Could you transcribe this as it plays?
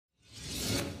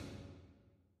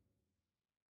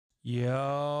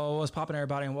Yo, what's poppin',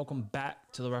 everybody, and welcome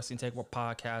back to the Wrestling Takeover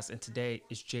Podcast. And today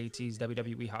is JT's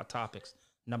WWE Hot Topics,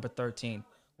 number 13.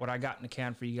 What I got in the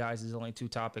can for you guys is only two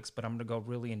topics, but I'm going to go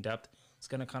really in depth. It's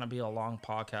going to kind of be a long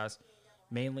podcast,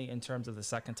 mainly in terms of the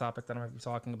second topic that I'm going to be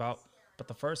talking about. But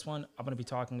the first one, I'm going to be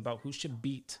talking about who should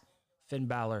beat Finn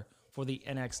Balor for the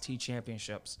NXT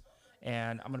Championships.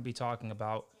 And I'm going to be talking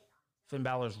about Finn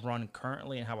Balor's run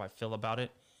currently and how I feel about it.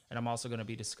 And I'm also going to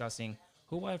be discussing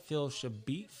who I feel should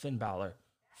beat Finn Balor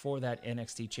for that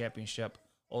NXT Championship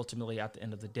ultimately at the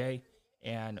end of the day.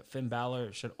 And Finn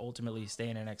Balor should ultimately stay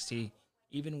in NXT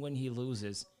even when he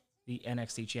loses the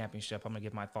NXT Championship. I'm going to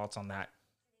give my thoughts on that.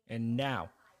 And now,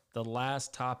 the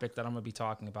last topic that I'm going to be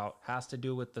talking about has to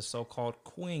do with the so-called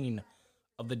queen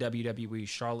of the WWE,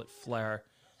 Charlotte Flair.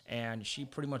 And she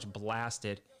pretty much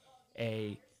blasted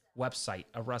a website,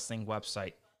 a wrestling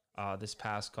website, this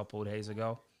past couple of days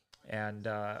ago. And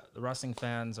the wrestling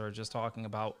fans are just talking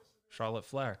about Charlotte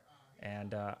Flair.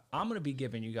 And I'm going to be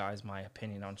giving you guys my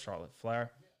opinion on Charlotte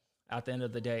Flair. At the end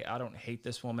of the day, I don't hate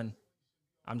this woman.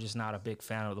 I'm just not a big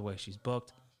fan of the way she's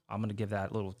booked. I'm going to give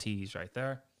that little tease right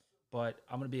there. But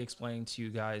I'm going to be explaining to you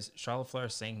guys, Charlotte Flair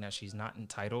is saying that she's not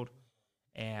entitled.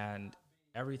 And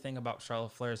everything about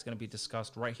Charlotte Flair is going to be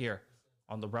discussed right here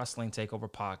on the Wrestling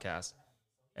Takeover Podcast.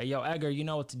 Hey, yo, Edgar, you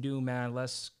know what to do, man.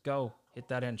 Let's go. Hit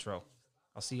that intro.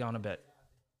 I'll see you on a bit.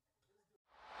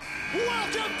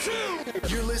 Welcome to...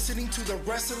 You're listening to the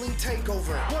Wrestling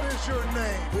Takeover. What is your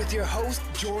name? With your host,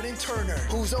 Jordan Turner,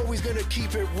 who's always going to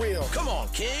keep it real. Come on,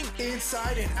 King.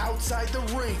 Inside and outside the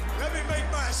ring. Let me make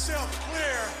myself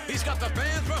clear. He's got the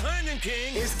fans behind him,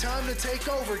 King. It's time to take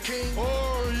over, King.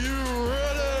 Are you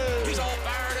ready? He's all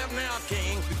fired up now,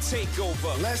 King. The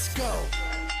takeover. Let's go.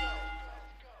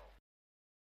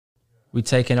 We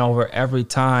taking over every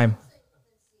time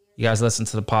you guys listen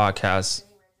to the podcast.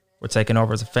 We're taking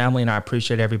over as a family, and I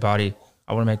appreciate everybody.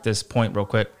 I want to make this point real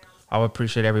quick. I would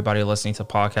appreciate everybody listening to the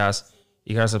podcast.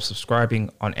 You guys are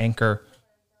subscribing on Anchor,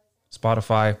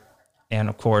 Spotify, and,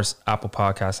 of course, Apple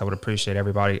Podcasts. I would appreciate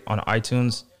everybody on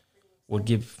iTunes would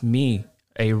give me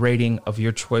a rating of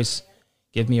your choice.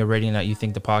 Give me a rating that you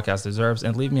think the podcast deserves,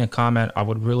 and leave me a comment. I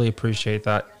would really appreciate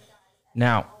that.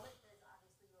 Now,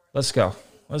 let's go.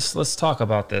 Let's talk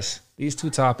about this. These two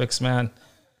topics, man.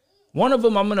 One of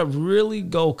them, I'm going to really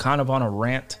go kind of on a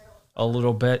rant a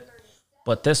little bit.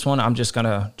 But this one, I'm just going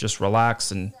to just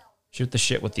relax and shoot the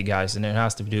shit with you guys. And it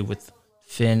has to do with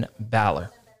Finn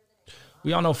Balor.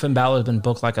 We all know Finn Balor has been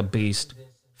booked like a beast.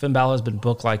 Finn Balor has been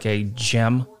booked like a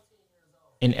gem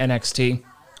in NXT.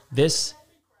 The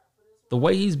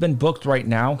way he's been booked right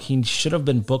now, he should have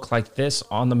been booked like this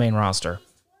on the main roster.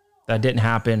 That didn't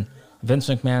happen. Vince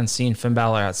McMahon seen Finn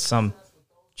Balor as some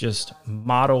just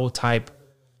model type,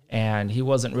 and he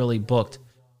wasn't really booked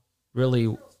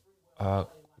really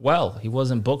well. He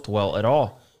wasn't booked well at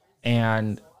all.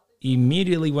 And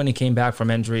immediately when he came back from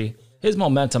injury, his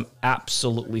momentum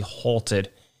absolutely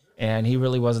halted, and he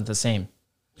really wasn't the same.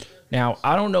 Now,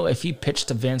 I don't know if he pitched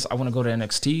to Vince, I want to go to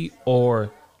NXT,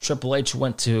 or Triple H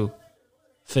went to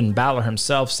Finn Balor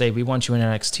himself, say, we want you in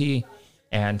NXT,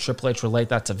 and Triple H relayed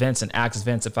that to Vince and asked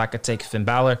Vince if I could take Finn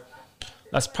Balor.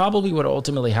 That's probably what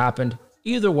ultimately happened.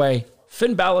 Either way,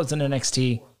 Finn Balor's in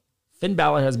NXT. Finn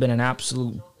Balor has been an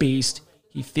absolute beast.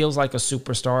 He feels like a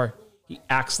superstar. He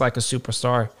acts like a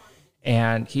superstar.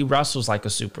 And he wrestles like a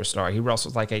superstar. He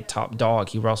wrestles like a top dog.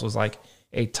 He wrestles like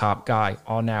a top guy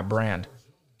on that brand.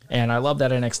 And I love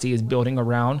that NXT is building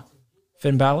around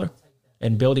Finn Balor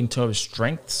and building to his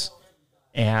strengths.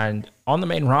 And on the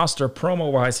main roster,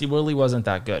 promo-wise, he really wasn't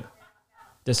that good.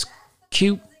 This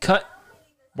cute cut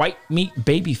white meat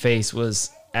baby face was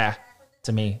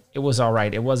to me. It was all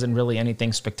right. It wasn't really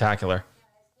anything spectacular.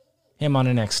 Him on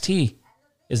NXT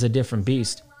is a different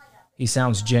beast. He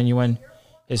sounds genuine.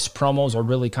 His promos are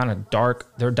really kind of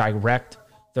dark. They're direct.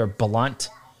 They're blunt.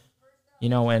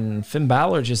 And Finn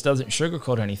Balor just doesn't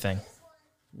sugarcoat anything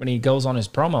when he goes on his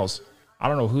promos. I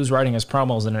don't know who's writing his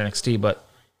promos in NXT, but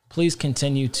please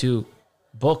continue to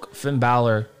book Finn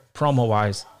Balor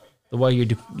promo-wise the way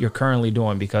you're currently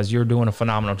doing, because you're doing a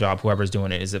phenomenal job, whoever's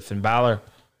doing it. Is it Finn Balor?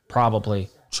 Probably.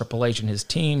 Triple H and his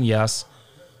team, yes.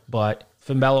 But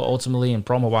Finn Balor ultimately, and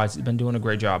promo-wise, he's been doing a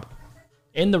great job.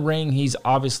 In the ring, he's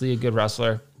obviously a good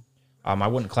wrestler. I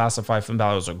wouldn't classify Finn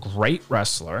Balor as a great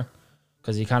wrestler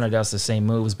because he kind of does the same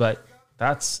moves, but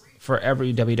that's for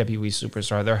every WWE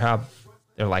superstar.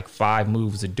 They're like 5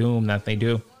 moves of doom that they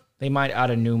do. They might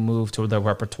add a new move to their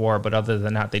repertoire, but other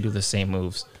than that, they do the same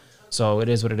moves. So it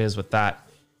is what it is with that.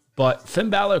 But Finn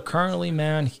Balor currently,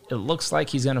 man, it looks like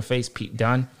he's going to face Pete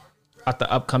Dunne at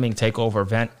the upcoming TakeOver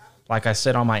event. Like I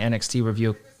said on my NXT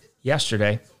review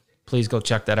yesterday, Please go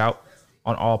check that out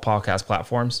on all podcast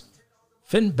platforms.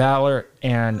 Finn Balor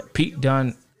and Pete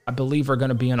Dunne, I believe, are going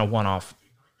to be in a one-off.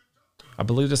 I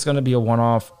believe it's going to be a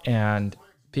one-off, and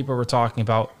people were talking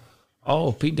about,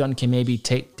 oh, Pete Dunne can maybe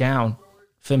take down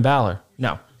Finn Balor.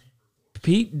 No.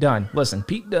 Pete Dunne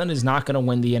is not going to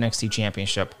win the NXT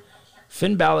Championship.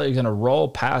 Finn Balor is going to roll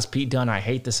past Pete Dunne. I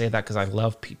hate to say that because I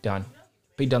love Pete Dunne.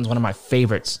 Pete Dunne's one of my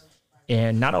favorites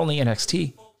in not only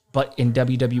NXT, but in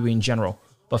WWE in general.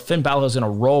 But Finn Balor is going to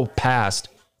roll past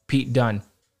Pete Dunne.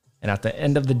 And at the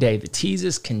end of the day, the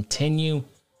teases continue.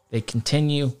 They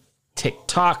continue.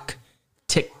 Tick-tock.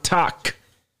 Tick-tock.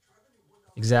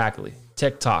 Exactly.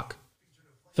 Tick-tock.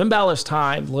 Finn Balor's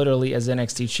time, literally, as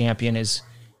NXT champion is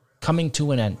coming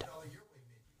to an end.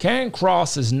 Karrion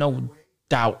Kross is no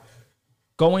doubt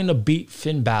going to beat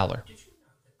Finn Balor.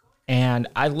 And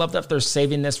I love that they're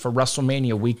saving this for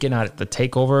WrestleMania weekend at the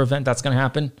TakeOver event that's going to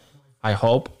happen. I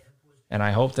hope. And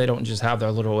I hope they don't just have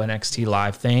their little NXT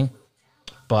live thing.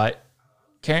 But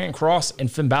Karrion Kross and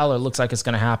Finn Balor looks like it's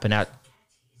going to happen at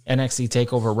NXT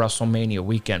TakeOver WrestleMania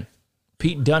weekend.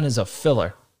 Pete Dunne is a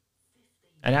filler.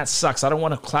 And that sucks. I don't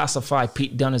want to classify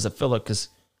Pete Dunne as a filler because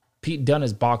Pete Dunne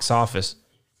is box office.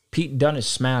 Pete Dunne is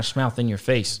smash mouth in your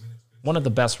face. One of the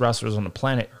best wrestlers on the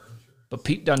planet. But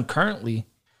Pete Dunne currently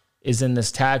is in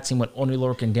this tag team with Oney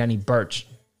Lorcan and Danny Burch.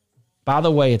 By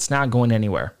the way, it's not going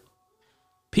anywhere.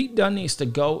 Pete Dunne needs to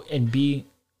go and be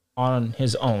on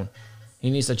his own. He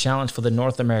needs to challenge for the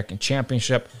North American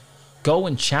Championship. Go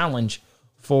and challenge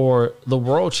for the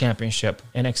World Championship,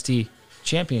 NXT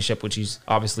Championship, which he's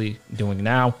obviously doing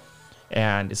now.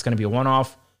 And it's going to be a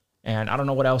one-off. And I don't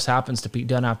know what else happens to Pete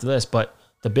Dunne after this, but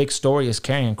the big story is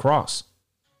Karrion Kross.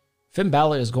 Finn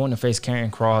Balor is going to face Karrion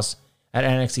Kross at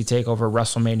NXT TakeOver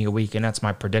WrestleMania week, and that's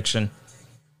my prediction.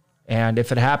 And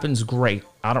if it happens, great.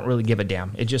 I don't really give a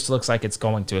damn. It just looks like it's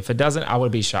going to. If it doesn't, I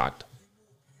would be shocked.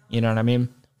 You know what I mean?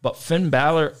 But Finn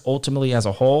Balor, ultimately as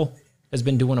a whole, has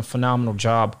been doing a phenomenal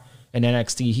job in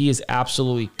NXT. He is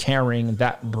absolutely carrying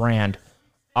that brand,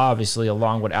 obviously,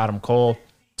 along with Adam Cole,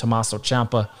 Tommaso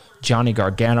Ciampa, Johnny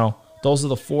Gargano. Those are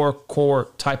the four core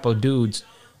type of dudes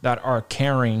that are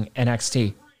carrying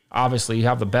NXT. Obviously, you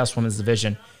have the best women's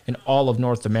division in all of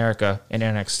North America in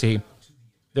NXT.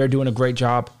 They're doing a great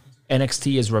job.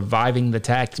 NXT is reviving the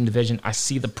tag team division. I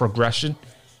see the progression,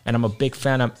 and I'm a big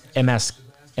fan of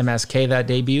MSK that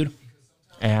debuted.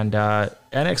 And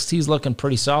NXT is looking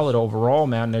pretty solid overall,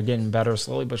 man. They're getting better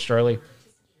slowly but surely.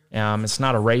 It's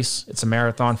not a race. It's a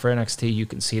marathon for NXT. You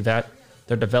can see that.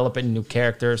 They're developing new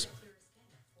characters.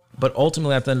 But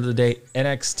ultimately, at the end of the day,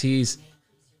 NXT's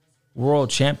World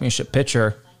Championship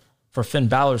picture for Finn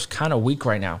Balor is kind of weak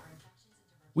right now.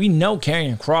 We know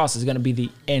Karrion Kross is going to be the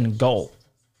end goal.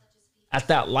 At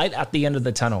that light at the end of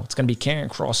the tunnel, it's going to be Karrion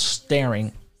Kross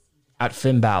staring at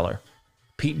Finn Balor.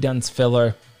 Pete Dunne's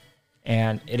filler,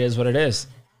 and it is what it is.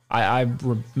 I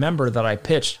remember that I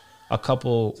pitched a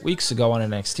couple weeks ago on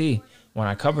NXT when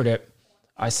I covered it.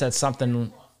 I said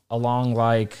something along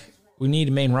like, we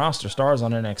need main roster stars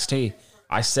on NXT.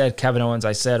 I said Kevin Owens.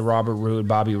 I said Robert Roode,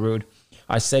 Bobby Roode.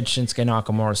 I said Shinsuke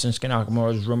Nakamura. Shinsuke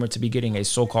Nakamura is rumored to be getting a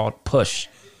so-called push.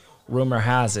 Rumor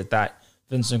has it that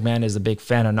Vince McMahon is a big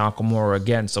fan of Nakamura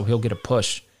again, so he'll get a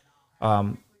push.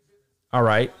 All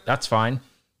right, that's fine.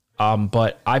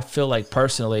 But I feel like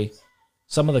personally,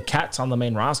 some of the cats on the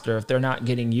main roster, if they're not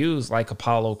getting used like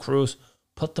Apollo Crews,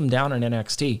 put them down in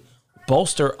NXT.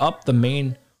 Bolster up the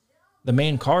main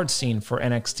card scene for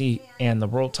NXT and the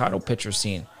world title picture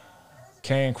scene.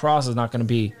 Karrion Kross is not going to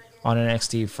be on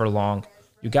NXT for long.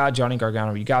 You got Johnny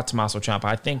Gargano. You got Tommaso Ciampa.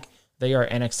 I think they are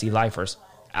NXT lifers.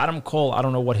 Adam Cole, I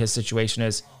don't know what his situation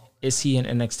is. Is he an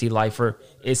NXT lifer?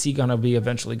 Is he going to be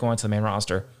eventually going to the main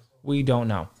roster? We don't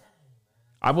know.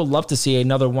 I would love to see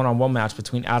another one-on-one match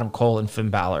between Adam Cole and Finn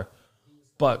Balor.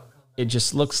 But it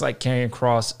just looks like Karrion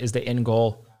Kross is the end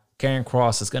goal. Karrion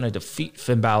Kross is going to defeat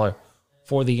Finn Balor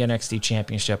for the NXT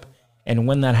Championship. And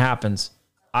when that happens,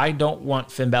 I don't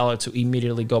want Finn Balor to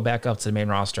immediately go back up to the main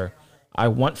roster. I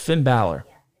want Finn Balor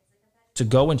to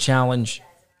go and challenge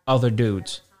other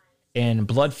dudes in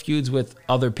blood feuds with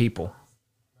other people,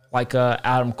 like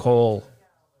Adam Cole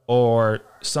or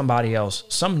somebody else,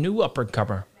 some new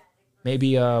up-and-comer.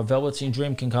 Maybe Velveteen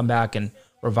Dream can come back and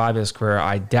revive his career.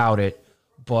 I doubt it,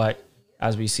 but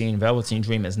as we've seen, Velveteen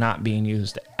Dream is not being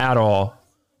used at all.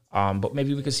 But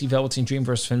maybe we could see Velveteen Dream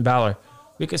versus Finn Balor.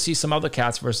 We could see some other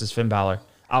cats versus Finn Balor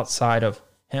outside of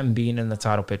him being in the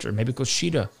title picture. Maybe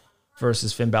Kushida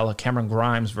versus Finn Balor, Cameron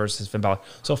Grimes versus Finn Balor.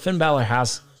 So Finn Balor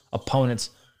has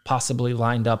opponents possibly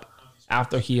lined up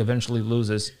after he eventually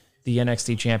loses the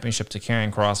NXT Championship to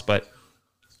Karrion Kross. But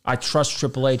I trust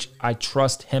Triple H. I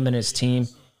trust him and his team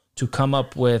to come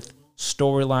up with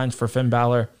storylines for Finn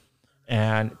Balor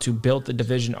and to build the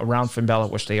division around Finn Balor,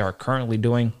 which they are currently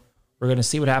doing. We're going to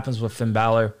see what happens with Finn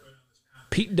Balor.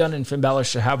 Pete Dunne and Finn Balor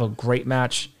should have a great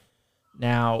match.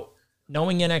 Now,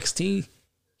 knowing NXT,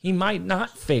 he might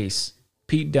not face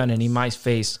Pete Dunne, and he might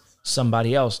face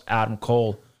somebody else, Adam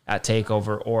Cole at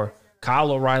TakeOver, or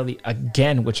Kyle O'Reilly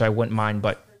again, which I wouldn't mind,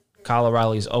 but Kyle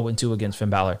O'Reilly is 0-2 against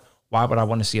Finn Balor. Why would I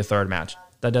want to see a third match?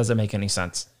 That doesn't make any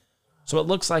sense. So it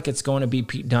looks like it's going to be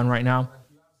Pete Dunne right now.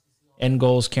 End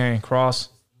goals, Karrion Kross.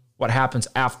 What happens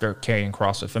after Karrion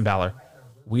Kross with Finn Balor?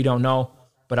 We don't know,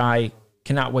 but I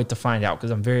cannot wait to find out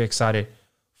because I'm very excited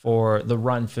for the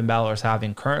run Finn Balor is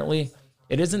having currently.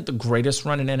 It isn't the greatest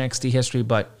run in NXT history,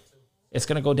 but it's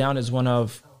going to go down as one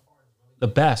of the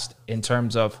best in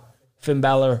terms of Finn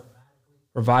Balor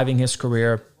reviving his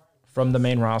career from the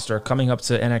main roster, coming up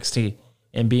to NXT,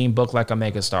 and being booked like a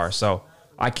megastar. So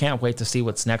I can't wait to see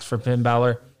what's next for Finn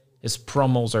Balor. His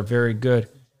promos are very good.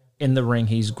 In the ring,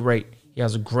 he's great. He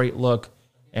has a great look,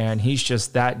 and he's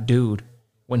just that dude.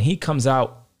 When he comes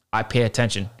out, I pay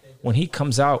attention. When he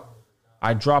comes out,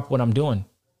 I drop what I'm doing.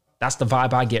 That's the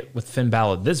vibe I get with Finn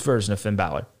Balor. This version of Finn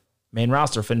Balor. Main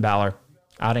roster Finn Balor,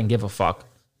 I didn't give a fuck.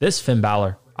 This Finn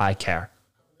Balor, I care.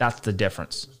 That's the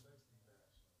difference.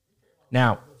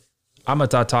 Now, I'm going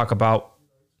to talk about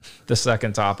the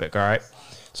second topic, all right?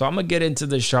 So I'm going to get into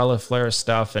the Charlotte Flair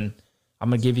stuff, and I'm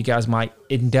going to give you guys my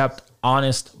in-depth,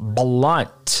 honest,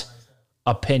 blunt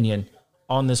opinion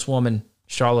on this woman,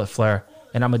 Charlotte Flair.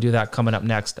 And I'm going to do that coming up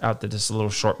next after this little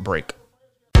short break.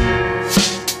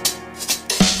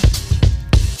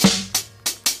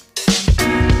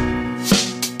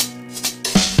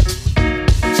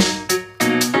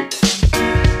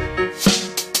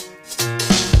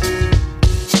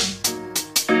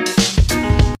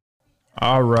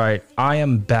 All right, I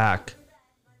am back.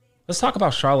 Let's talk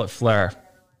about Charlotte Flair.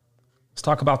 Let's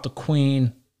talk about the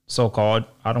queen, so-called.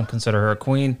 I don't consider her a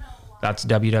queen. That's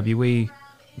WWE.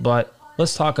 But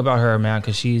let's talk about her, man,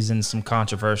 because she's in some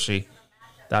controversy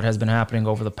that has been happening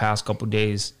over the past couple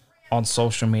days on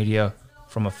social media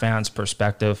from a fan's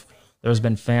perspective. There's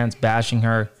been fans bashing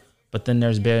her, but then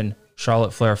there's been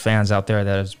Charlotte Flair fans out there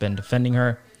that has been defending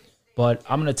her. But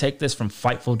I'm going to take this from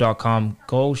Fightful.com.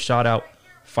 Go shout out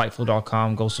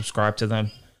Fightful.com. Go subscribe to them.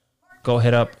 Go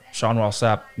hit up Sean Ross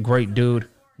Sapp. Great dude.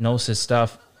 Knows his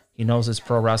stuff. He knows his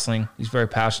pro wrestling. He's very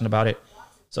passionate about it.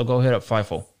 So go hit up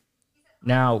Fightful.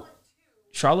 Now,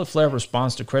 Charlotte Flair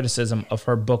responds to criticism of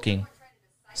her booking.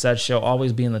 Said she'll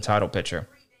always be in the title picture.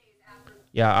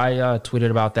 Yeah, I tweeted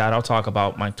about that. I'll talk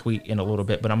about my tweet in a little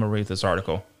bit, but I'm going to read this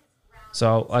article.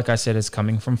 So, like I said, it's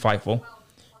coming from Fightful,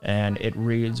 and it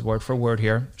reads word for word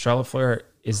here. Charlotte Flair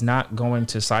is not going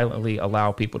to silently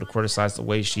allow people to criticize the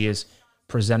way she is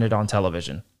presented on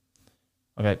television.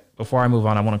 Okay, before I move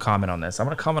on, I want to comment on this. I'm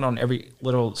going to comment on every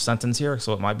little sentence here,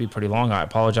 so it might be pretty long. I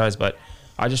apologize, but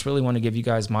I just really want to give you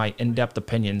guys my in-depth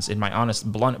opinions and my honest,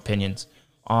 blunt opinions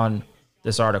on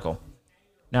this article.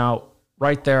 Now,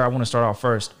 right there, I want to start off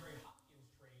first.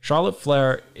 Charlotte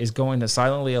Flair is going to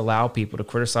silently allow people to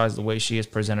criticize the way she is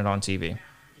presented on TV.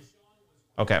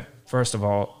 Okay, first of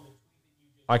all,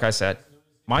 like I said,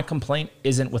 my complaint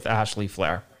isn't with Ashley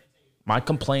Flair. My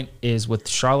complaint is with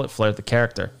Charlotte Flair, the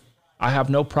character. I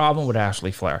have no problem with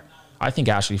Ashley Flair. I think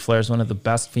Ashley Flair is one of the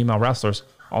best female wrestlers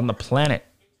on the planet.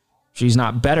 She's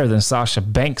not better than Sasha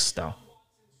Banks, though.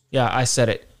 Yeah, I said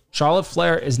it. Charlotte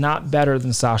Flair is not better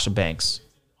than Sasha Banks.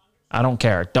 I don't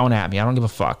care. Don't at me. I don't give a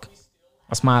fuck.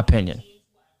 That's my opinion.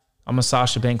 I'm a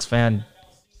Sasha Banks fan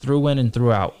through in and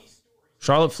throughout.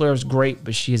 Charlotte Flair is great,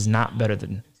 but she is not better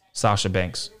than Sasha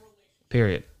Banks.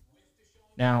 Period.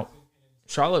 Now,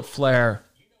 Charlotte Flair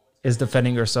is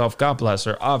defending herself. God bless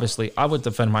her. Obviously, I would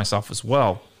defend myself as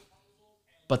well.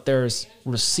 But there's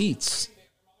receipts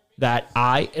that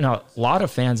I and a lot of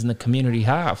fans in the community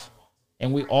have.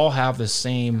 And we all have the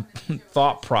same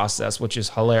thought process, which is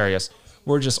hilarious.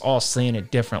 We're just all saying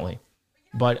it differently.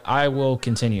 But I will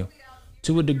continue.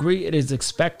 To a degree, it is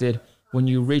expected when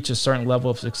you reach a certain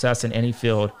level of success in any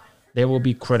field, there will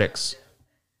be critics.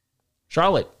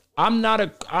 Charlotte, I'm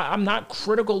not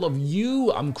critical of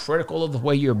you. I'm critical of the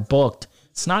way you're booked.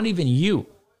 It's not even you.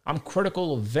 I'm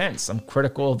critical of Vince. I'm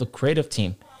critical of the creative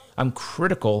team. I'm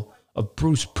critical of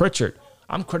Bruce Pritchard.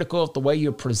 I'm critical of the way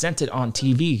you're presented on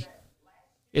TV.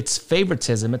 It's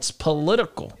favoritism. It's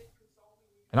political.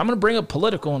 And I'm going to bring up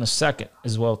political in a second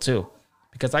as well, too,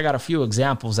 because I got a few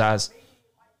examples as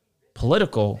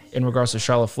political in regards to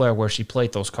Charlotte Flair where she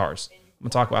played those cards. I'm going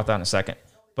to talk about that in a second,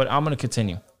 but I'm going to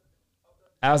continue.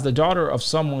 As the daughter of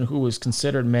someone who is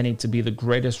considered many to be the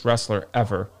greatest wrestler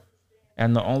ever,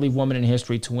 and the only woman in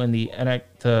history to win the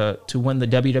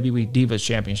WWE Divas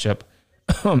Championship.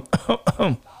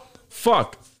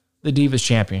 Fuck the Divas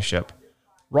Championship.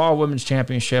 Raw Women's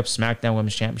Championship, SmackDown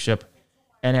Women's Championship,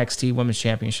 NXT Women's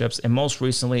Championships, and most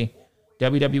recently,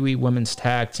 WWE Women's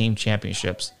Tag Team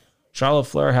Championships. Charlotte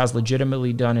Flair has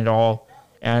legitimately done it all,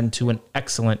 and to an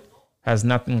excellent, has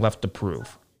nothing left to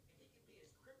prove.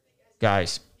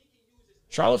 Guys,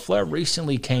 Charlotte Flair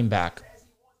recently came back.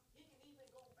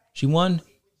 She won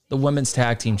the Women's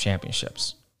Tag Team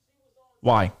Championships.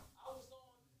 Why?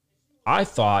 I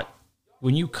thought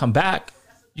when you come back,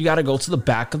 you got to go to the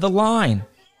back of the line.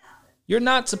 You're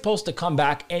not supposed to come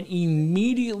back and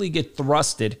immediately get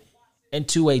thrusted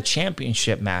into a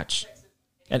championship match.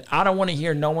 And I don't want to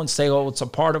hear no one say, oh, it's a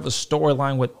part of a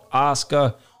storyline with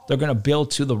Asuka. They're going to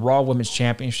build to the Raw Women's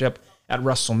Championship at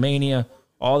WrestleMania.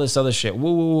 All this other shit.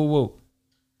 Woo, woo, woo, woo.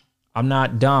 I'm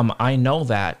not dumb. I know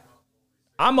that.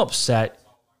 I'm upset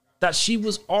that she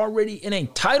was already in a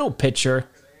title picture,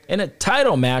 in a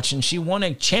title match, and she won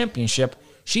a championship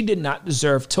she did not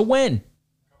deserve to win.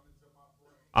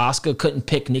 Asuka couldn't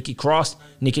pick Nikki Cross.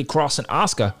 Nikki Cross and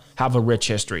Asuka have a rich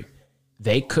history.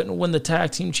 They couldn't win the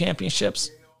tag team championships.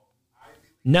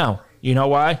 No. You know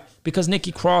why? Because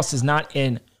Nikki Cross is not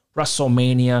in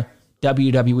WrestleMania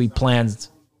WWE plans,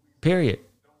 period.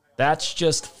 That's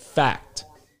just fact.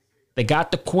 They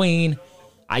got the queen.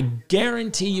 I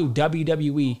guarantee you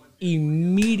WWE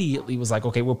immediately was like,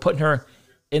 okay, we're putting her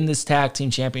in this tag team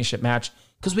championship match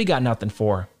because we got nothing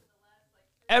for her.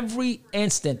 Every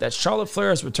instant that Charlotte Flair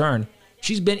has returned,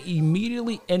 she's been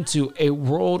immediately into a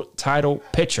world title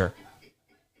picture.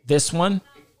 This one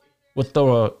with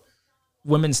the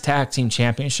women's tag team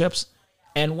championships.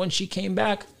 And when she came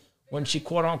back, when she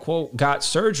quote unquote got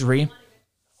surgery,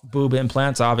 boob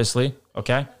implants, obviously,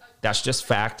 okay? That's just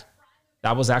fact.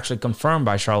 That was actually confirmed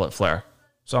by Charlotte Flair.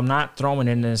 So I'm not throwing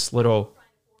in this little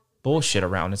bullshit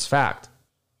around. It's fact.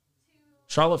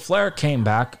 Charlotte Flair came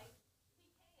back.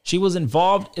 She was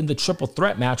involved in the triple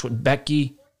threat match with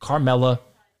Becky, Carmella,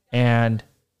 and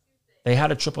they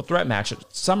had a triple threat match at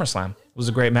SummerSlam. It was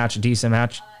a great match, a decent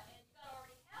match.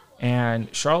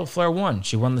 And Charlotte Flair won.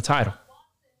 She won the title.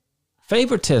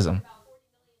 Favoritism.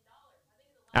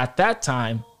 At that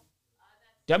time,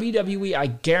 WWE, I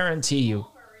guarantee you,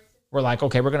 were like,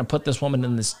 okay, we're going to put this woman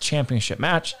in this championship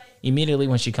match immediately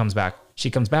when she comes back.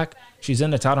 She comes back, she's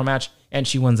in the title match, and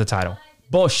she wins the title.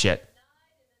 Bullshit.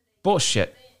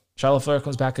 Bullshit. Charlotte Flair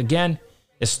comes back again,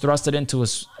 is thrusted into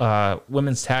a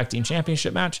women's tag team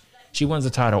championship match. She wins the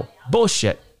title.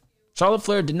 Bullshit. Charlotte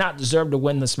Flair did not deserve to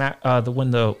win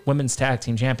the women's tag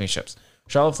team championships.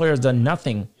 Charlotte Flair has done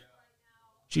nothing.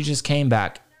 She just came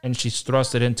back and she's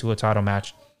thrusted into a title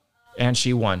match and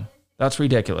she won. That's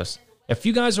ridiculous. If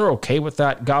you guys are okay with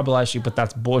that, God bless you, but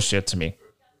that's bullshit to me.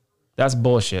 That's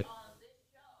bullshit.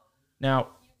 Now,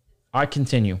 I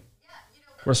continue.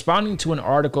 Responding to an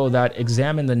article that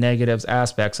examined the negative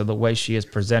aspects of the way she is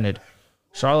presented,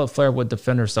 Charlotte Flair would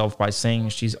defend herself by saying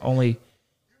she's only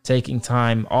taking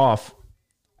time off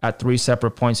at 3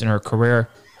 separate points in her career.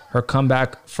 Her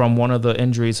comeback from one of the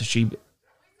injuries,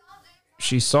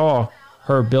 she saw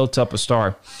her build up a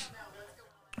star.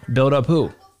 Build up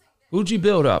who? Who'd you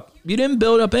build up? You didn't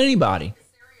build up anybody.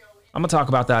 I'm going to talk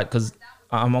about that because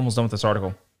I'm almost done with this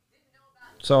article.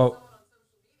 So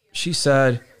she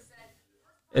said,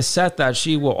 it's said that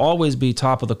she will always be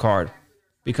top of the card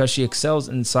because she excels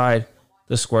inside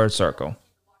the squared circle.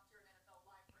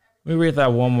 Let me read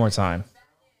that one more time.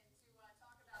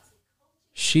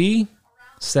 She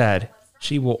said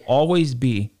she will always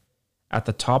be at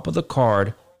the top of the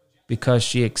card because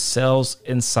she excels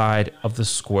inside of the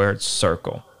squared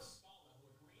circle.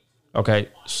 Okay,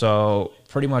 so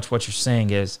pretty much what you're saying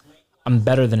is I'm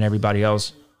better than everybody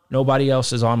else. Nobody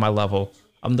else is on my level.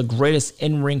 I'm the greatest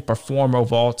in-ring performer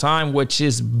of all time, which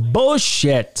is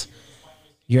bullshit.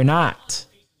 You're not.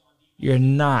 You're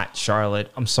not,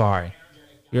 Charlotte. I'm sorry.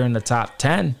 You're in the top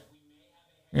 10.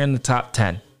 You're in the top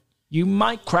 10. You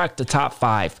might crack the top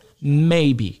 5,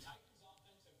 maybe.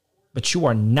 But you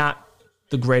are not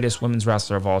the greatest women's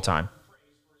wrestler of all time.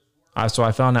 So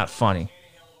I found that funny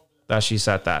that she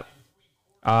said that.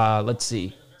 Let's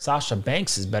see. Sasha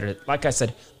Banks is better. Like I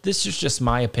said, this is just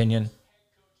my opinion.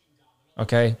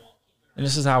 Okay? And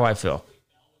this is how I feel.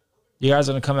 You guys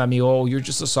are going to come at me, oh, you're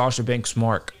just a Sasha Banks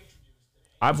mark.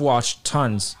 I've watched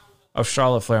tons of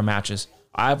Charlotte Flair matches.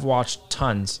 I've watched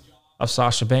tons of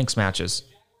Sasha Banks matches.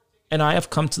 And I have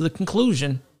come to the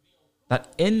conclusion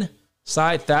that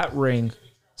inside that ring,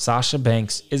 Sasha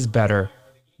Banks is better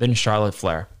than Charlotte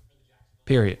Flair.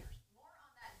 Period.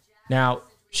 Now,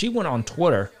 she went on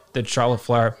Twitter, did Charlotte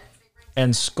Flair,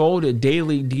 and scolded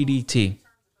Daily DDT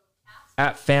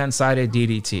at Fansided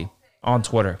DDT on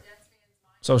Twitter.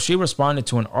 So she responded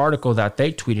to an article that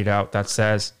they tweeted out that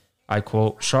says, I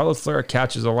quote, Charlotte Flair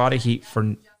catches a lot of heat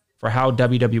for how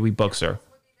WWE books her.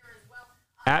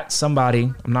 At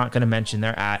somebody, I'm not going to mention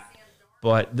their at,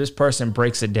 but this person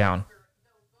breaks it down.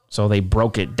 So they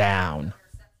broke it down.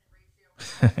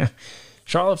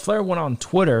 Charlotte Flair went on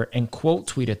Twitter and quote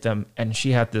tweeted them, and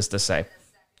she had this to say.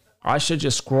 I should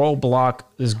just scroll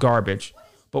block this garbage,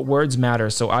 but words matter,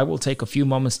 so I will take a few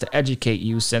moments to educate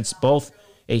you since both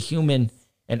a human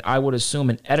and I would assume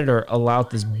an editor allowed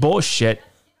this bullshit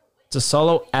to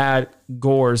solo add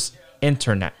Gore's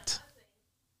internet.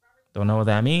 Don't know what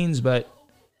that means, but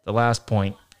the last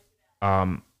point,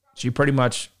 she pretty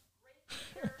much,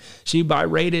 she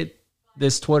berated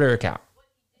this Twitter account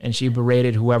and she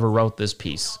berated whoever wrote this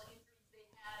piece.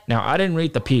 Now, I didn't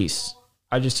read the piece.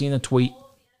 I just seen the tweet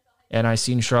and I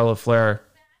seen Charlotte Flair,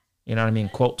 you know what I mean,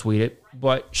 quote tweet it.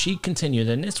 But she continued,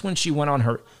 and this is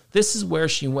where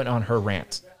she went on her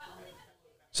rant.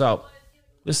 So,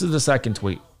 this is the second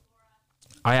tweet.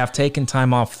 I have taken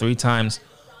time off 3 times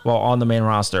while on the main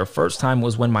roster. First time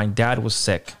was when my dad was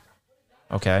sick.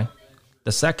 Okay.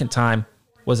 The second time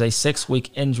was a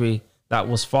 6-week injury that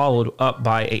was followed up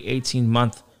by a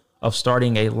 18-month of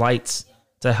starting a lights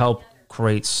to help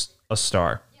create a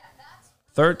star.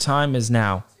 Third time is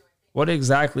now. What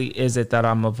exactly is it that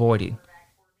I'm avoiding?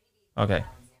 Okay.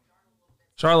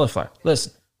 Charlotte Flair,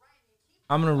 listen.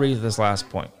 I'm going to read this last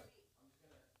point.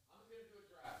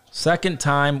 Second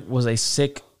time was a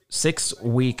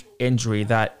 6-week injury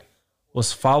that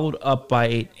was followed up by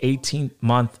an 18th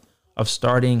month of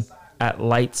starting at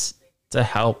lights to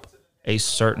help a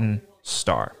certain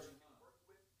star.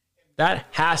 That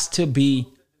has to be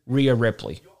Rhea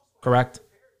Ripley, correct?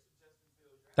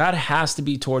 That has to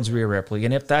be towards Rhea Ripley.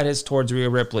 And if that is towards Rhea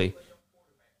Ripley,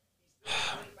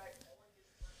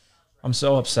 I'm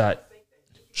so upset.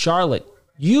 Charlotte,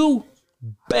 you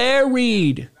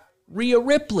buried Rhea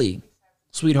Ripley,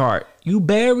 sweetheart. You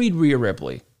buried Rhea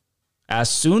Ripley. As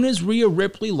soon as Rhea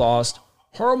Ripley lost,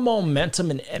 her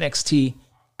momentum in NXT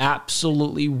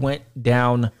absolutely went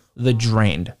down the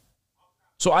drain.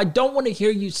 So I don't want to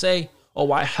hear you say,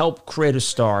 oh, I helped create a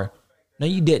star. No,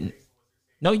 you didn't.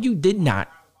 No, you did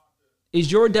not.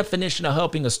 Is your definition of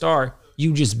helping a star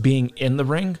you just being in the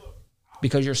ring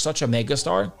because you're such a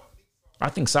megastar? I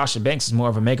think Sasha Banks is more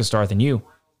of a megastar than you.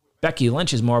 Becky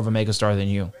Lynch is more of a megastar than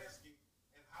you.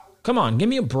 Come on, give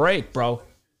me a break, bro.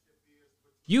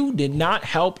 You did not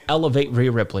help elevate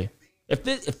Rhea Ripley.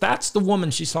 If that's the woman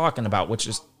she's talking about, which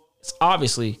is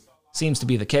obviously seems to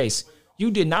be the case, you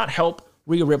did not help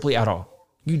Rhea Ripley at all.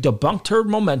 You debunked her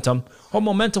momentum. Her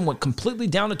momentum went completely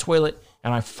down the toilet,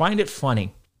 and I find it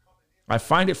funny.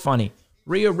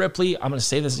 Rhea Ripley, I'm going to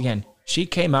say this again. She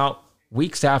came out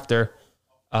weeks after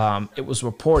it was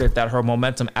reported that her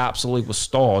momentum absolutely was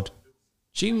stalled.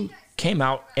 She came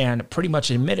out and pretty much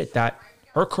admitted that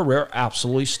her career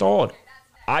absolutely stalled.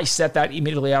 I said that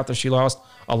immediately after she lost.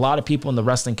 A lot of people in the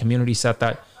wrestling community said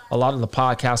that. A lot of the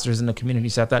podcasters in the community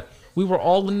said that. We were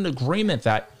all in agreement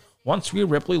that once Rhea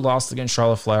Ripley lost against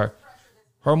Charlotte Flair,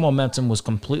 her momentum was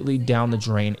completely down the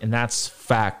drain, and that's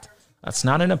fact. That's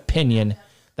not an opinion.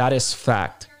 That is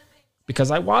fact.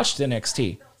 Because I watched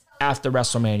NXT after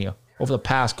WrestleMania over the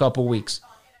past couple weeks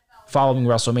following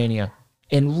WrestleMania,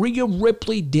 and Rhea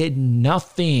Ripley did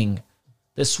nothing.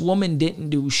 This woman didn't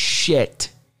do shit.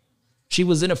 She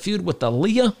was in a feud with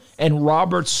Aaliyah and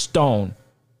Robert Stone.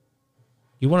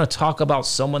 You want to talk about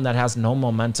someone that has no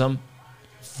momentum?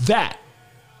 That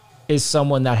is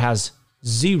someone that has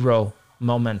zero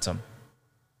momentum.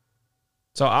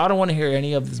 So I don't want to hear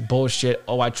any of this bullshit.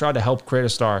 Oh, I tried to help create a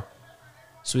star.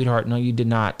 Sweetheart, no, you did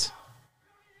not.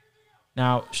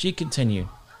 Now, she continued.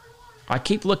 I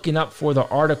keep looking up for the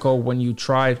article when you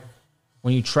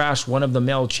trashed one of the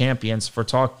male champions for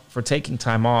taking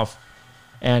time off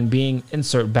and being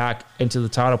inserted back into the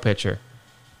title picture.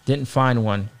 Didn't find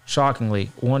one. Shockingly.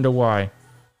 Wonder why.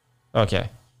 Okay.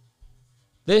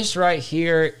 This right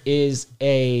here is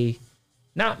a,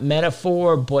 not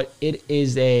metaphor, but it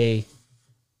is a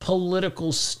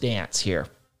political stance here.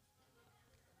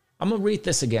 I'm going to read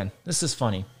this again. This is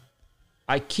funny.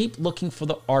 I keep looking for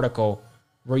the article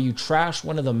where you trash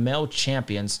one of the male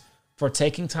champions for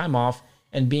taking time off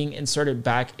and being inserted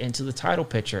back into the title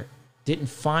picture. Didn't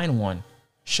find one.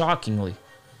 Shockingly.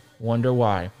 Wonder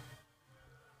why.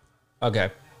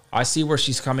 Okay. I see where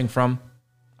she's coming from.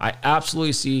 I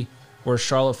absolutely see where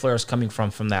Charlotte Flair is coming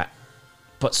from that.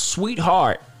 But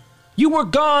sweetheart, you were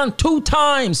gone 2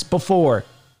 times before.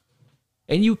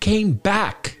 And you came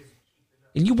back.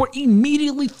 And you were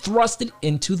immediately thrusted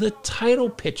into the title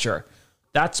picture.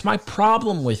 That's my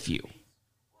problem with you.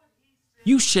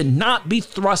 You should not be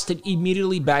thrusted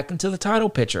immediately back into the title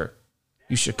picture.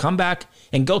 You should come back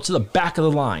and go to the back of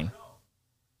the line.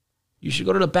 You should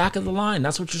go to the back of the line.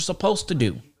 That's what you're supposed to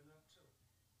do.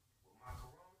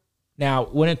 Now,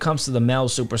 when it comes to the male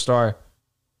superstar,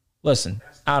 listen,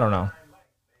 I don't know.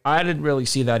 I didn't really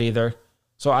see that either.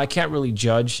 So I can't really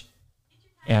judge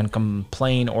and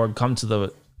complain or come to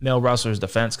the male wrestler's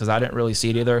defense because I didn't really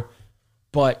see it either.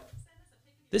 But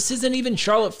this isn't even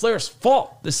Charlotte Flair's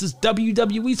fault. This is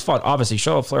WWE's fault. Obviously,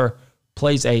 Charlotte Flair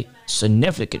plays a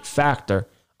significant factor.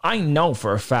 I know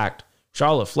for a fact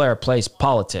Charlotte Flair plays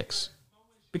politics.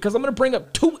 Because I'm going to bring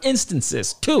up 2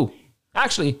 instances. 2.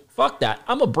 Actually, fuck that.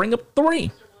 I'm going to bring up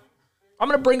 3. I'm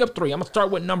going to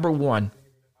start with number 1.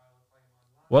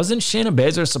 Wasn't Shayna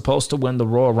Baszler supposed to win the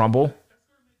Royal Rumble?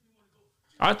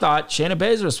 I thought Shayna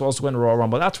Baszler was supposed to win the Royal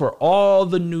Rumble. That's where all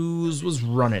the news was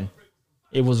running.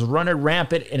 It was running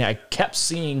rampant, and I kept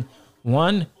seeing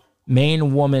one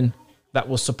main woman that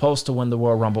was supposed to win the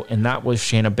Royal Rumble, and that was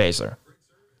Shayna Baszler.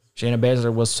 Shayna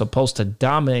Baszler was supposed to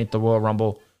dominate the Royal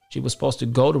Rumble. She was supposed to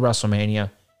go to WrestleMania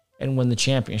and win the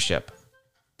championship.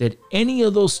 Did any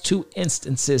of those 2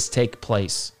 instances take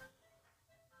place?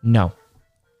 No.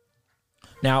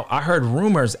 Now, I heard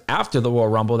rumors after the Royal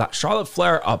Rumble that Charlotte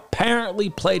Flair apparently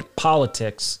played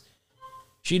politics.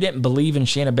 She didn't believe in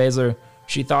Shayna Baszler.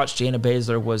 She thought Shayna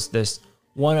Baszler was this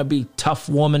wannabe tough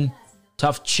woman,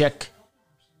 tough chick.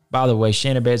 By the way,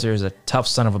 Shayna Baszler is a tough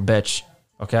son of a bitch,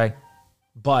 okay?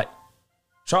 But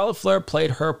Charlotte Flair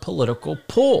played her political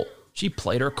pull. She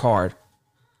played her card.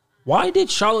 Why did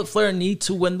Charlotte Flair need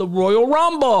to win the Royal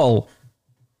Rumble?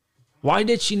 Why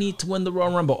did she need to win the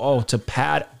Royal Rumble? Oh, to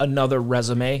pad another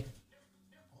resume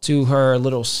to her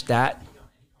little stat.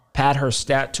 Pad her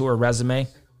stat to her resume.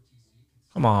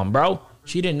 Come on, bro.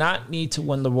 She did not need to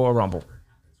win the Royal Rumble.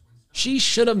 She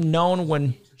should have known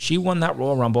when she won that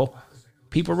Royal Rumble,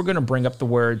 people were going to bring up the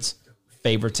words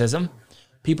favoritism.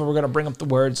 People were going to bring up the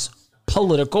words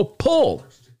political pull.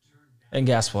 And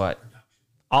guess what?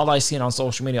 All I seen on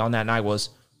social media on that night was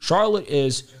Charlotte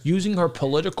is using her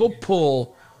political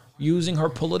pull, using her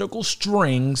political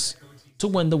strings to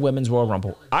win the Women's Royal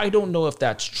Rumble. I don't know if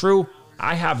that's true.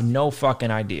 I have no fucking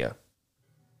idea.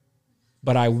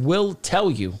 But I will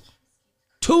tell you,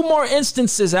 2 more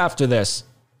instances after this,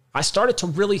 I started to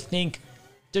really think,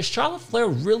 does Charlotte Flair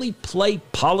really play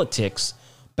politics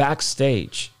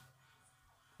backstage?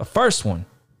 The first one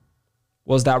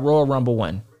was that Royal Rumble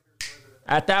win.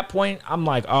 At that point, I'm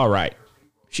like, all right,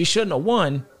 she shouldn't have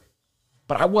won,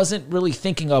 but I wasn't really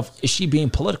thinking of, is she being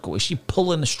political? Is she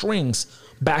pulling the strings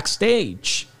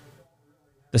backstage?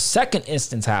 The second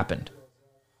instance happened.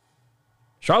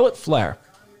 Charlotte Flair.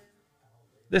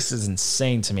 This is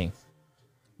insane to me.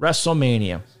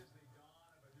 WrestleMania.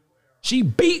 She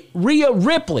beat Rhea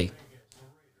Ripley.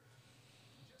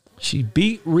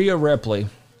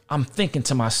 I'm thinking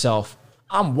to myself,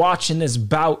 I'm watching this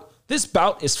bout. This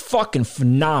bout is fucking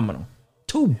phenomenal.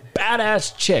 2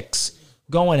 badass chicks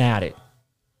going at it.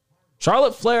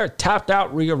 Charlotte Flair tapped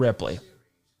out Rhea Ripley.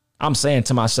 I'm saying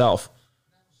to myself,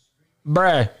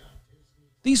 bruh,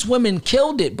 these women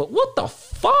killed it, but what the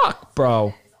fuck,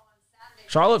 bro?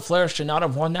 Charlotte Flair should not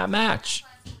have won that match.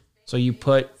 So you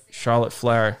put Charlotte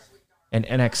Flair in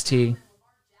NXT.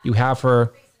 You have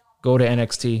her go to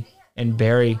NXT and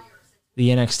bury the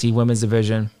NXT women's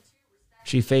division.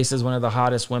 She faces one of the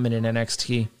hottest women in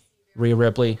NXT, Rhea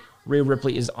Ripley. Rhea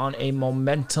Ripley is on a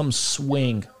momentum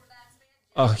swing.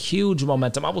 A huge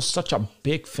momentum. I was such a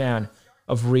big fan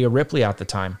of Rhea Ripley at the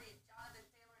time.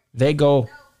 They go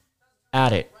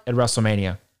at it at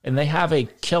WrestleMania, and they have a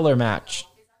killer match.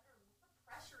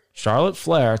 Charlotte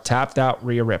Flair tapped out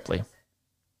Rhea Ripley.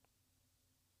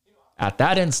 At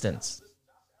that instance,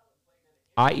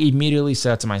 I immediately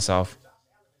said to myself,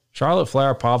 Charlotte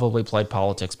Flair probably played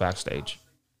politics backstage.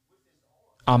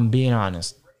 I'm being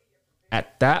honest.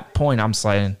 At that point, I'm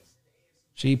saying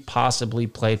she possibly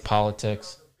played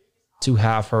politics to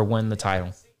have her win the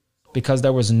title. Because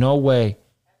there was no way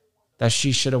that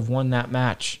she should have won that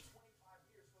match.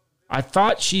 I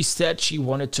thought she said she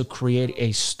wanted to create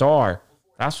a star.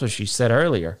 That's what she said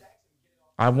earlier.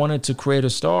 I wanted to create a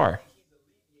star.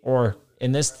 Or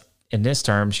in this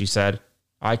term, she said,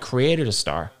 I created a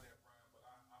star.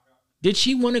 Did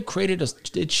she want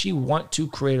to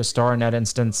create a star in that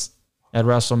instance at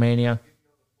WrestleMania?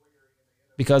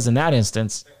 Because in that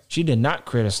instance, she did not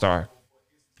create a star.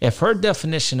 If her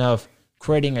definition of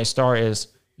creating a star is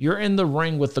you're in the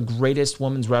ring with the greatest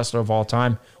women's wrestler of all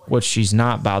time, which she's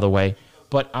not, by the way,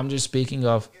 but I'm just speaking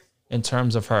of in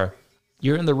terms of her.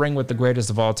 You're in the ring with the greatest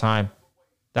of all time.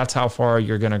 That's how far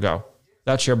you're going to go.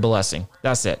 That's your blessing.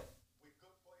 That's it.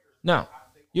 No,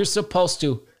 you're supposed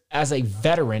to, as a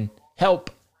veteran, help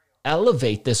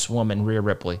elevate this woman, Rhea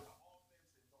Ripley.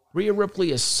 Rhea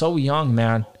Ripley is so young,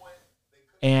 man.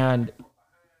 And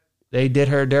they did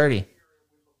her dirty.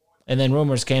 And then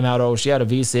rumors came out, oh, she had a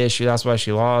visa issue. That's why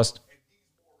she lost.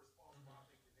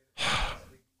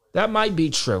 That might be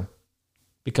true.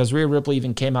 Because Rhea Ripley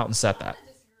even came out and said that.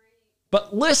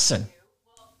 But listen.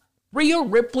 Rhea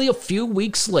Ripley a few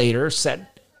weeks later said,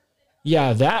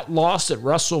 yeah, that loss at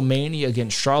WrestleMania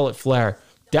against Charlotte Flair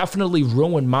definitely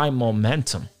ruined my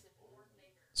momentum.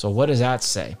 So what does that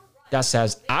say? That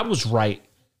says I was right.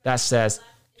 That says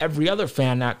every other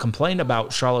fan that complained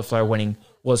about Charlotte Flair winning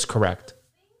was correct.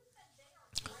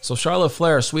 So Charlotte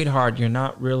Flair, sweetheart, you're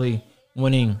not really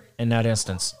winning in that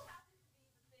instance.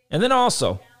 And then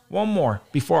also, one more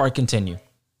before I continue.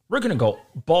 We're going to go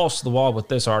balls to the wall with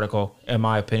this article, in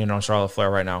my opinion, on Charlotte Flair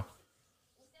right now.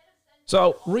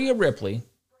 So, Rhea Ripley,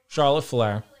 Charlotte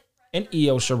Flair, and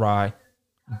Io Shirai,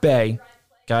 Bay,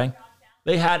 okay,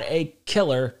 they had a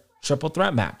killer triple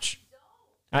threat match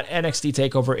at NXT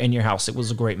TakeOver In Your House. It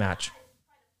was a great match.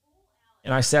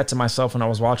 And I said to myself when I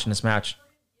was watching this match,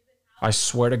 I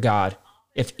swear to God,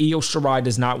 if Io Shirai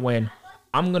does not win,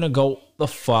 I'm going to go the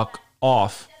fuck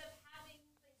off.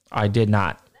 I did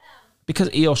not. Because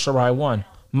Io Shirai won.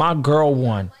 My girl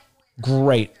won.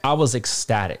 Great. I was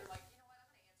ecstatic.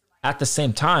 At the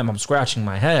same time, I'm scratching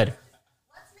my head.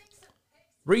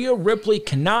 Rhea Ripley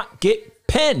cannot get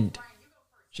pinned.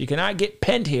 She cannot get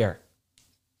pinned here.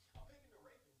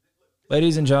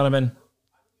 Ladies and gentlemen,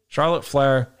 Charlotte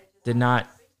Flair did not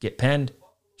get pinned.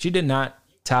 She did not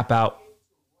tap out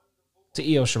to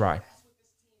Io Shirai.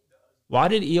 Why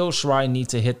did Io Shirai need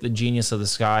to hit the Genius of the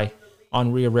Sky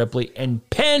on Rhea Ripley and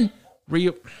pin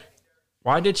Rhea?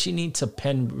 Why did she need to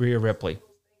pin Rhea Ripley?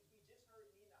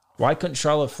 Why couldn't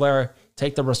Charlotte Flair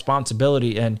take the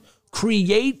responsibility and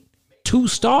create two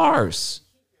stars?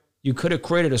 You could have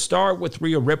created a star with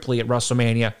Rhea Ripley at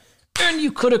WrestleMania, and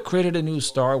you could have created a new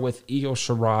star with Io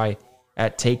Shirai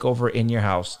at TakeOver In Your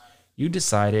House. You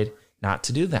decided not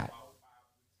to do that.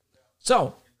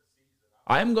 So,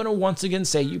 I am going to once again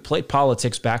say you played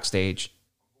politics backstage,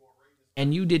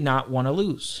 and you did not want to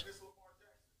lose.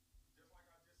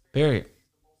 Period.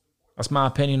 That's my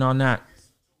opinion on that.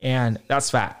 And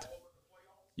that's fact.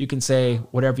 You can say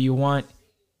whatever you want.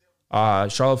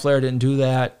 Charlotte Flair didn't do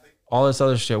that. All this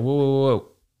other shit. Whoa.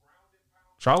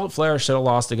 Charlotte Flair should have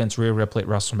lost against Rhea Ripley at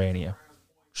WrestleMania.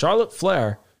 Charlotte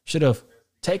Flair should have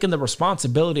taken the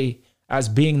responsibility as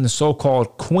being the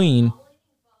so-called queen.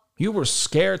 You were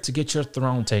scared to get your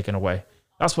throne taken away.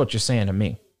 That's what you're saying to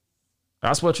me.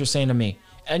 That's what you're saying to me.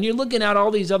 And you're looking at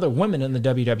all these other women in the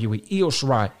WWE. Io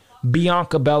Shirai,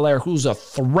 Bianca Belair, who's a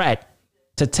threat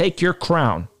to take your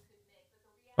crown.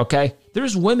 Okay?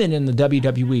 There's women in the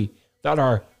WWE that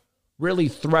are really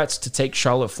threats to take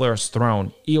Charlotte Flair's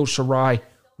throne. Io Shirai,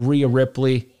 Rhea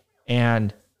Ripley,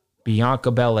 and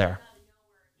Bianca Belair.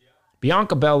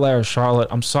 Bianca Belair, Charlotte,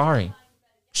 I'm sorry.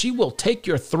 She will take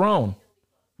your throne.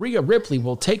 Rhea Ripley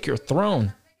will take your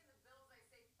throne.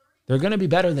 They're going to be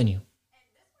better than you.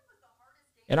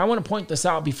 And I want to point this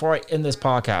out before I end this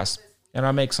podcast. And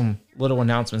I'll make some little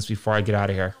announcements before I get out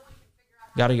of here.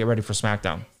 Got to get ready for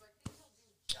SmackDown.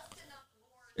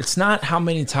 It's not how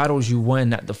many titles you win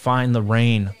that define the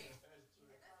reign.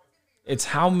 It's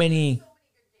how many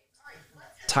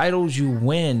titles you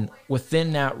win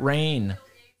within that reign.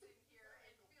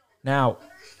 Now,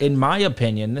 in my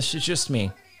opinion, this is just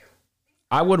me.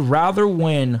 I would rather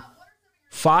win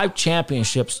 5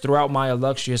 championships throughout my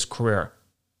illustrious career.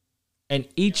 And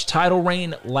each title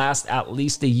reign lasts at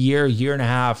least a year, year and a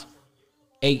half,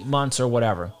 8 months or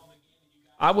whatever.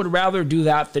 I would rather do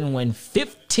that than win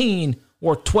 15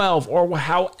 or 12 or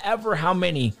however how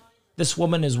many this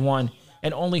woman has won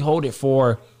and only hold it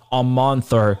for a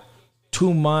month or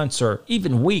 2 months or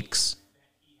even weeks.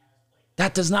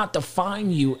 That does not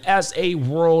define you as a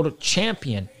world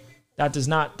champion. That does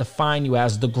not define you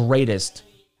as the greatest,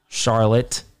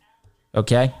 Charlotte.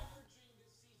 Okay?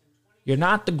 You're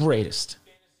not the greatest.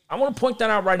 I want to point that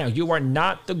out right now. You are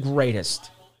not the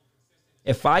greatest.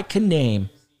 If I can name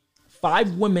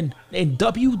 5 women in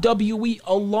WWE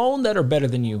alone that are better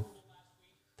than you,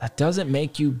 that doesn't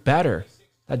make you better.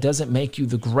 That doesn't make you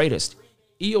the greatest.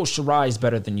 Io Shirai is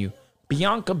better than you.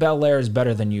 Bianca Belair is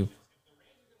better than you.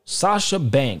 Sasha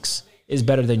Banks is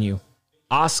better than you.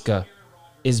 Asuka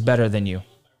is better than you.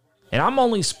 And I'm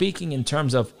only speaking in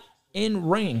terms of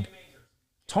in-ring.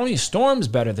 Toni Storm's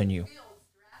better than you.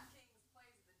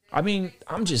 I mean,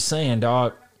 I'm just saying,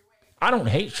 dog. I don't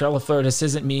hate Charlotte Flair. This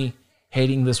isn't me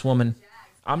hating this woman.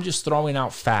 I'm just throwing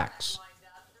out facts.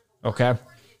 Okay?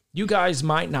 You guys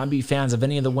might not be fans of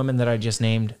any of the women that I just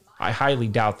named. I highly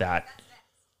doubt that.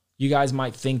 You guys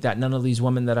might think that none of these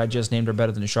women that I just named are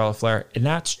better than Charlotte Flair, and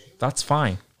that's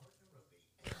fine.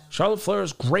 Charlotte Flair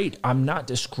is great. I'm not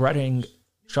discrediting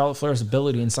Charlotte Flair's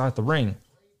ability inside the ring.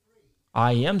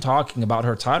 I am talking about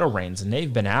her title reigns, and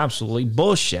they've been absolutely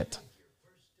bullshit.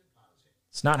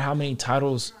 It's not how many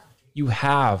titles you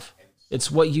have.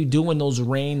 It's what you do in those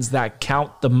reigns that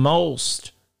count the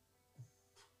most.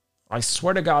 I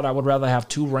swear to God, I would rather have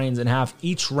 2 reigns and have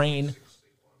each reign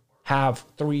have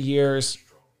 3 years,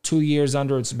 2 years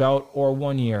under its belt, or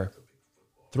 1 year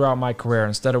throughout my career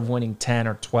instead of winning 10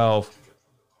 or 12,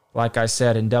 like I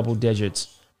said, in double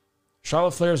digits.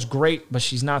 Charlotte Flair is great, but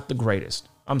she's not the greatest.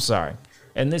 I'm sorry.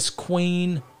 And this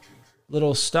queen,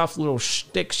 little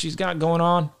shtick she's got going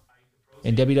on,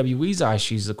 in WWE's eyes,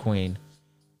 she's a queen.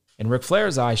 In Ric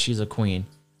Flair's eyes, she's a queen.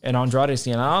 In Andrade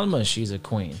Cien Almas, she's a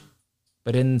queen.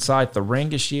 But inside the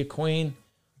ring, is she a queen?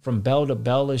 From bell to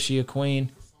bell, is she a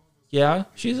queen? Yeah,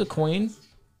 she's a queen.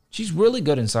 She's really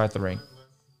good inside the ring.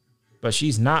 But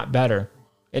she's not better.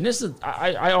 And this is,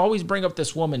 I always bring up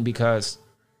this woman because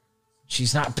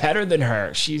she's not better than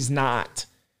her. She's not.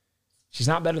 She's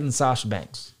not better than Sasha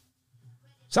Banks.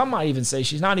 Some might even say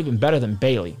she's not even better than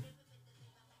Bayley.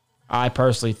 I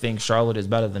personally think Charlotte is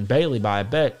better than Bayley by a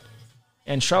bit.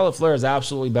 And Charlotte Flair is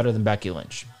absolutely better than Becky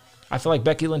Lynch. I feel like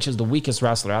Becky Lynch is the weakest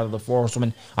wrestler out of the 4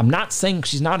 horsewomen. I'm not saying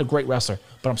she's not a great wrestler,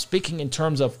 but I'm speaking in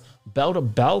terms of bell to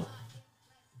bell.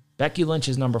 Becky Lynch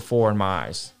is number 4 in my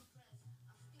eyes.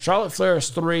 Charlotte Flair is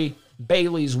 3.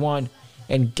 Bayley's 1.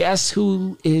 And guess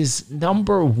who is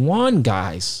number 1,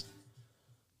 guys?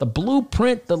 The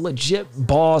blueprint, the legit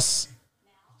boss,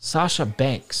 Sasha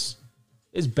Banks,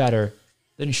 is better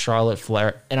than Charlotte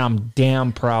Flair. And I'm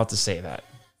damn proud to say that.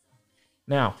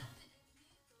 Now,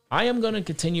 I am going to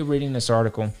continue reading this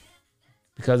article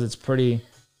because it's pretty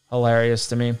hilarious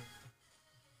to me.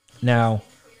 Now,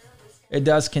 it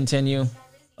does continue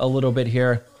a little bit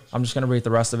here. I'm just going to read the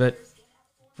rest of it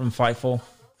from Fightful.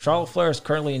 Charlotte Flair is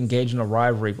currently engaged in a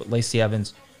rivalry with Lacey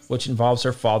Evans, which involves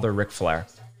her father, Ric Flair.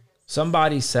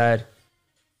 Somebody said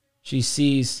she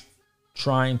sees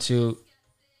trying to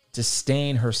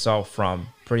disdain herself from,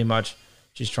 pretty much,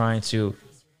 she's trying to,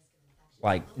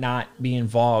 like, not be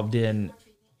involved in,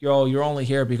 you're only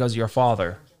here because of your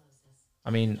father. I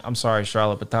mean, I'm sorry,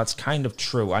 Charlotte, but that's kind of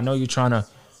true. I know you're trying to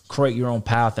create your own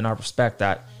path, and I respect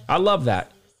that. I love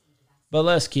that. But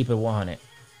let's keep it 100.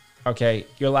 Okay,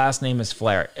 your last name is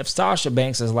Flair. If Sasha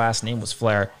Banks' last name was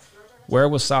Flair, where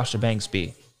would Sasha Banks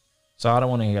be? So I don't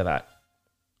want to hear that.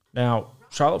 Now,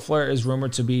 Charlotte Flair is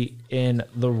rumored to be in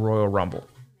the Royal Rumble.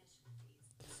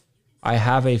 I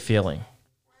have a feeling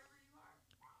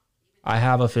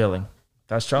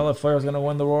that Charlotte Flair is going to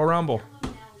win the Royal Rumble.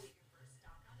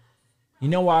 You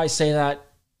know why I say that?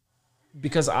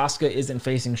 Because Asuka isn't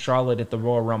facing Charlotte at the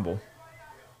Royal Rumble.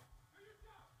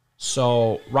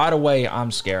 So right away,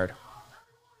 I'm scared.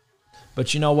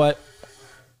 But you know what?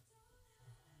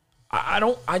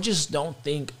 I just don't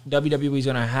think WWE's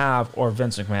going to have, or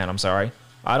Vince McMahon, I'm sorry.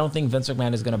 I don't think Vince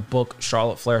McMahon is going to book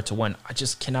Charlotte Flair to win. I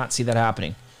just cannot see that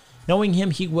happening. Knowing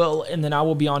him, he will, and then I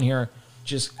will be on here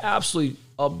just absolutely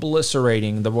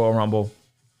obliterating the Royal Rumble.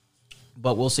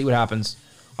 But we'll see what happens.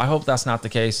 I hope that's not the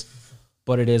case,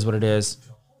 but it is what it is.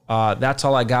 That's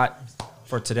all I got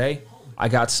for today. I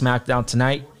got SmackDown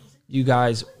tonight. You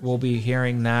guys will be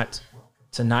hearing that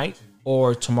tonight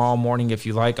or tomorrow morning if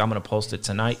you like. I'm going to post it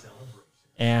tonight.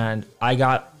 And I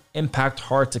got Impact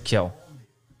Hard to Kill.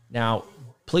 Now,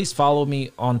 please follow me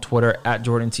on Twitter at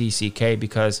JordanTCK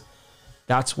because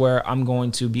that's where I'm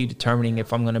going to be determining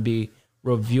if I'm going to be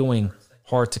reviewing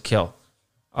Hard to Kill,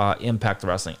 Impact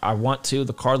Wrestling. I want to.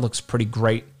 The card looks pretty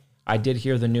great. I did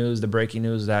hear the breaking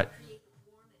news that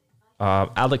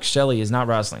Alex Shelley is not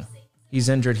wrestling. He's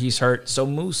injured. He's hurt. So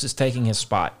Moose is taking his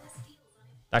spot.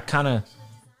 That kind of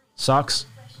sucks,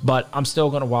 but I'm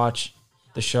still going to watch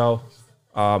the show.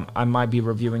 I might be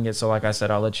reviewing it. So like I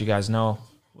said, I'll let you guys know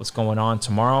what's going on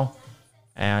tomorrow.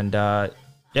 And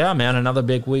yeah, man, another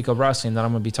big week of wrestling that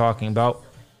I'm going to be talking about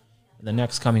in the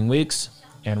next coming weeks.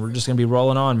 And we're just going to be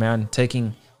rolling on, man,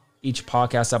 taking each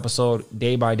podcast episode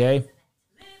day by day.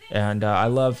 And I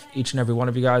love each and every one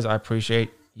of you guys. I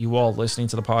appreciate you all listening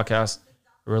to the podcast.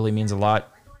 It really means a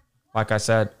lot. Like I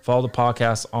said, follow the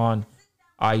podcast on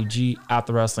IG at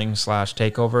the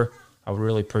wrestling/takeover. I would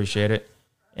really appreciate it.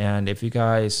 And if you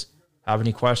guys have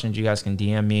any questions, you guys can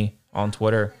DM me on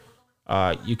Twitter.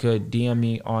 You could DM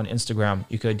me on Instagram.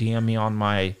 You could DM me on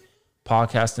my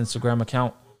podcast Instagram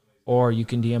account, or you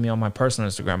can DM me on my personal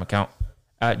Instagram account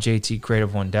at JT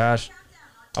Creative 1-.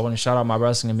 I want to shout out my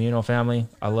Wrestling Immuno family.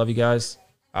 I love you guys.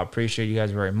 I appreciate you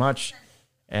guys very much.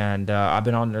 And I've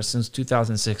been on there since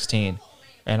 2016.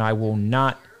 And I will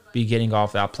not be getting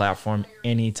off that platform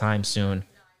anytime soon.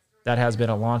 That has been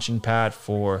a launching pad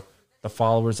for the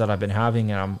followers that I've been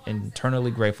having, and I'm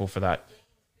internally grateful for that.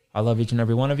 I love each and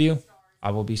every one of you.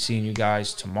 I will be seeing you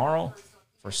guys tomorrow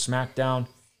for SmackDown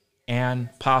and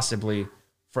possibly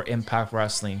for Impact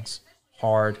Wrestling's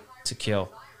Hard to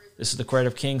Kill. This is the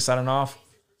Creative King signing off.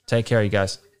 Take care, you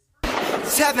guys.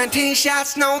 17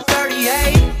 shots, no 38.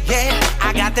 Yeah,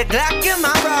 I got the Glock in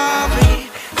my Rari.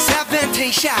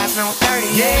 17 shots, no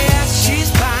 38. Yeah,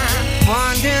 she's fine.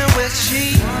 Wondering will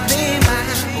she be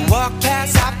mine? Walk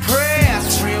past, I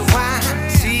press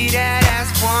rewind. See that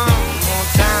ass one more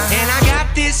time. And I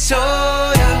got this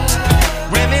soda.